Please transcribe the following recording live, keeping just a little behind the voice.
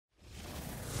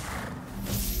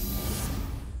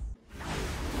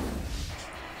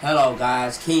Hello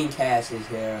guys, King Cass is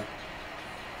here,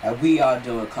 and we are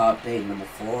doing Call update number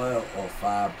 4 or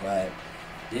 5, but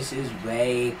this is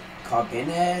Ray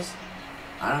Cardenas.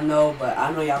 I don't know, but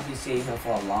I know y'all been seeing him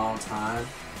for a long time,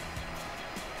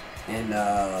 and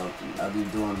I'll be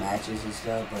doing matches and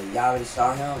stuff, but y'all already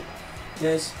saw him,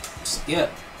 just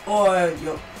skip, or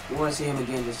you want to see him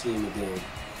again, just see him again.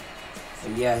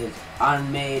 But yeah, I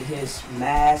made his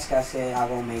mask. I said I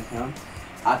gonna make him.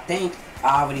 I think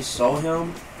I already sold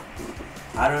him.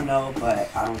 I don't know,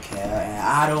 but I don't care, and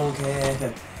I don't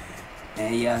care.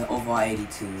 And yeah, overall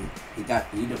 82. I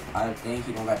think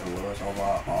he don't got the lowest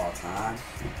overall all time.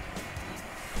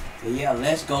 But yeah,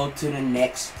 let's go to the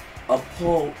next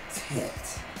opponent.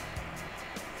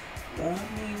 Let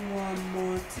me one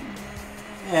more time.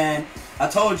 And I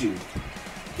told you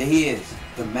that he is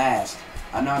the mask.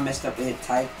 I know I messed up the hit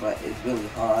type, but it's really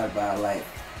hard. But I like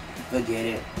forget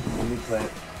it. Let me put.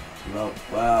 Well,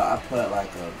 I put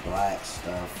like a black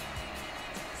stuff,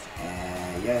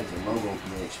 and yeah, it's a logo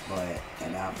glitch,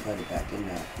 and I'll put it back in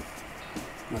there.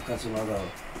 My custom logo,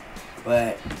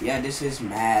 but yeah, this is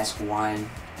mask 1.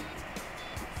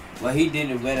 Well, he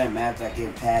didn't wear that mask like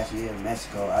in past year in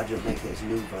Mexico. I just make his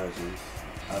new version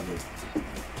of it.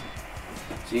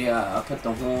 So yeah, I put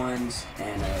the horns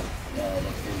and the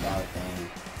fin out thing.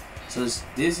 So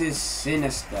this is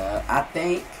Sinister. I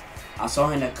think I saw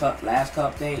him in the last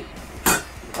cup thing,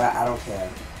 but I don't care.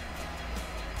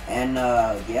 And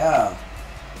yeah,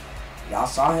 y'all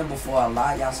saw him before a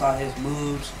lot. Y'all saw his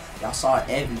moves. Y'all saw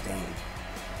everything.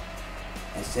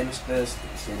 And Sinister.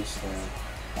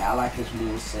 And I like his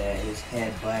moveset, his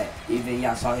headbutt. Even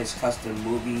y'all saw his custom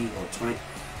movie or Tron.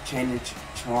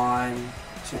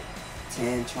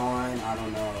 I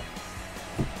don't know.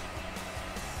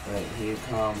 But here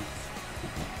come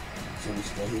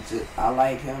Sinister. I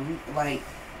like him. Like,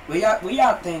 what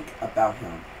y'all think about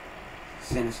him?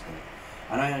 Sinister.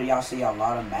 I know y'all see a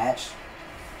lot of matches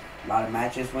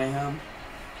with him.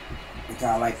 Because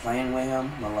I like playing with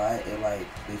him a lot.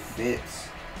 It fits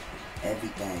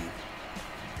everything.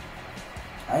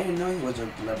 I didn't know he was a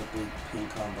level 3 pin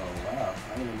combo. Wow,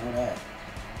 I didn't know that.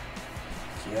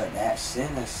 So yeah, that's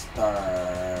Sinister.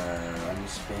 Let me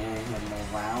spin him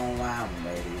around,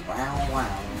 baby. Round.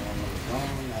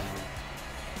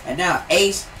 And now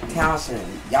Ace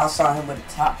Townsend. Y'all saw him with the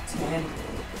top 10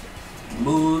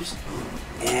 moves,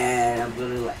 and I'm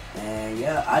really like, and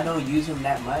yeah, I don't use him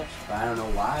that much, but I don't know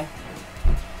why.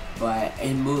 But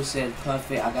his moveset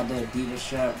perfect. I got the Adidas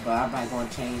shirt, but I'm not gonna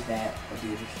change that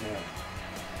Adidas shirt.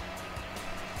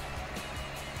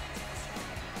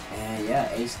 And yeah,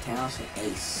 Ace Townsend,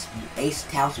 Ace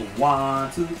Townsend,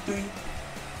 1, 2, 3.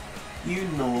 You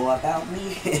know about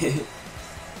me.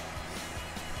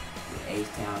 Ace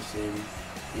Townsend,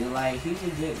 he's a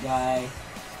good guy.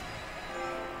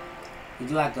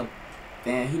 He's like a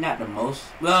fan. He's not the most.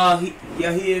 Well, he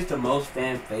is the most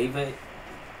fan favorite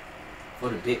for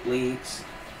the big leagues,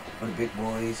 for the big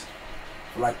boys.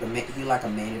 He like a main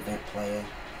event player.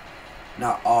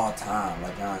 Not all time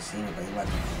like John Cena, but he like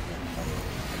a main event player.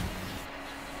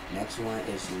 Next one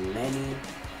is Lenny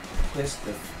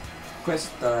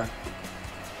Christopherson.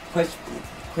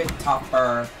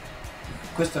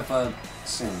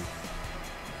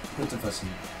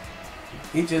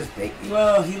 He just big.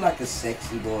 Well, he like a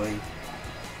sexy boy,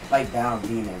 like Bound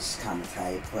Venus kind of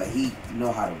type, but he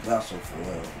know how to wrestle for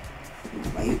real.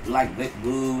 Like he like Big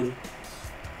Rude,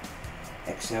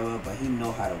 etc. But he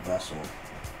know how to wrestle.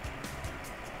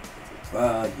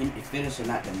 He finishes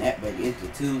not the net, but it's the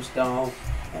tombstone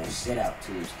and a sit out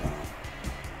tombstone.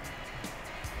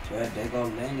 So there go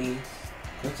Lenny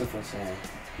Christopherson.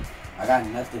 I got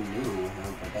nothing new with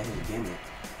him, but that's his gimmick.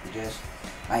 He just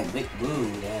like Big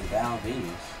Rude and Val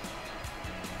Venus.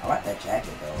 I like that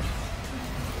jacket though.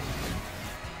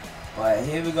 But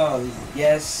here we go.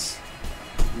 Yes,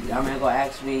 y'all gonna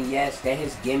ask me. Yes, that's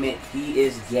his gimmick. He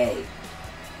is gay.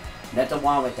 Nothing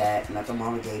wrong with that. Nothing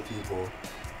wrong with gay people.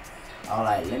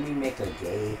 Alright, let me make a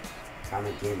gay kind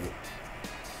of gimmick.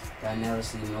 I never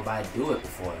seen nobody do it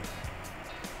before.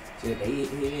 So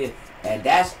and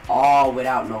that's all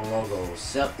without no logo,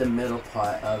 except the middle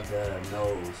part of the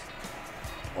nose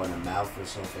or the mouth or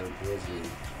something. Grizzly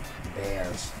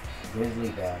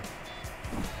bear.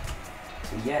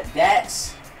 So yeah,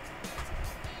 that's.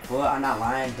 Well, I'm not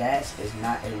lying. That's is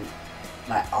not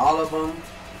like all of them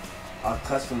are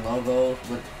custom logos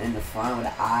in the front with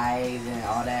the eyes and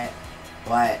all that.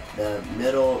 But the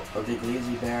middle of the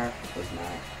grizzly bear is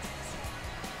not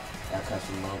that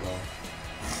custom logo.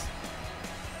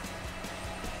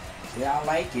 Yeah, I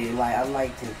like it. I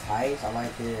like his tights. I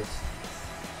like his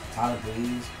Tyler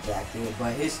Breeze jacket,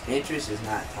 but his interest is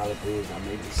not Tyler Breeze. I'm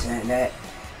maybe saying that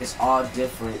It's all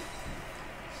different.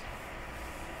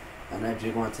 I'm not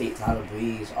just gonna take Tyler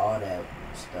Breeze, all that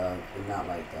stuff. It's not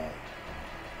like that.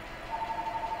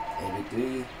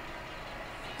 83.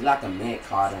 It's like a mid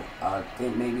Carter. I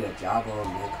think maybe a Java or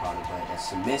mid Carter, but that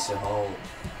submission hold,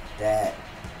 that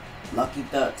Lucky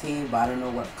 13, but I don't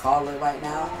know what to call it right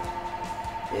now.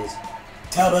 Is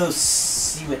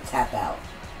Tubbs. He would tap out.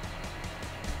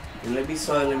 And let me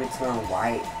turn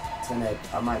white.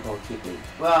 I might go keep it.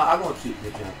 Well, I'm gonna keep the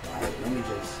jump white. Let me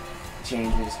just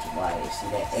change this to white. See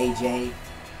that AJ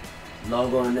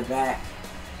logo in the back?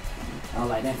 I don't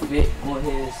like that fit for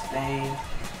his thing.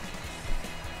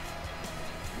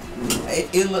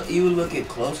 You look it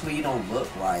closely, you don't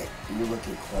look right. You look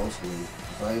it closely.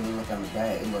 But even look on the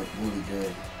back, it looks really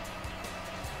good.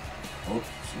 Oops,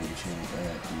 let me change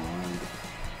that. Come on.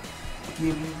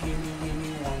 Give me one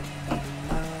more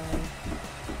night.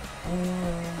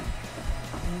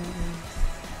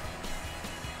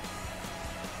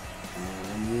 And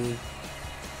let me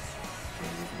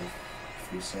give it a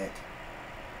few seconds.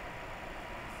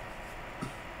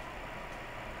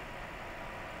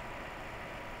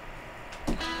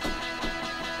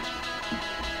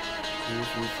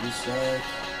 If you said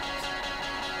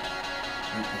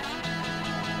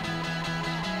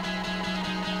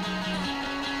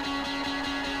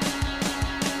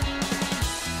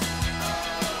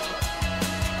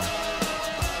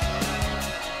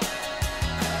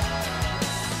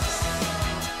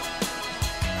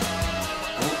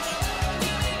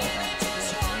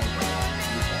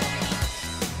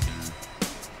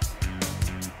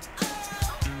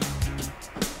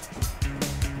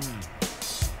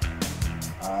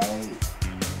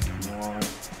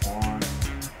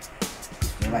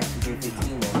like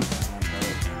 215 was a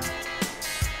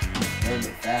little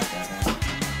bit faster.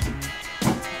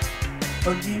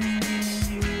 But give me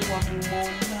one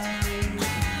more night.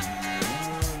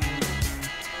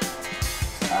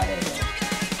 There you go.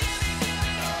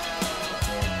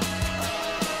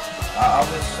 I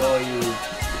will show you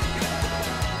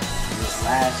this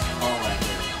last call right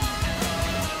here.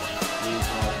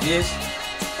 This,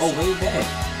 way back,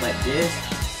 but this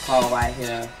call right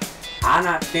here, I'm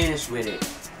not finished with it.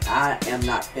 I am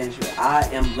not finished with it. I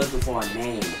am looking for a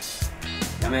name.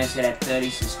 I mean, I said that 30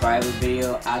 subscriber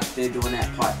video, I'm still doing that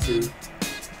part 2.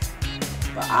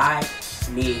 But I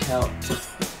need help.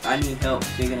 I need help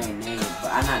figuring a name.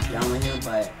 But I'm not done with him,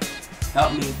 but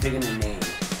help me figuring a name.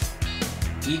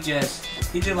 He just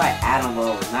like Adam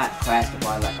Lowe, not Crash the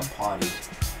Bar like a party.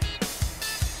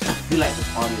 He like to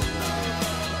party a little bit.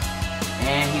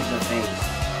 And he's the face.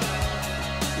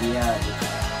 Yeah.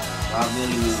 I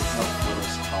really need help for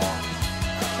this call.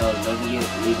 So don't forget to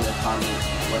leave in the comments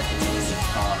what the name is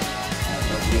called. And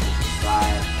don't forget to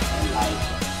subscribe and like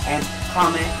and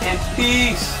comment and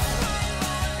peace.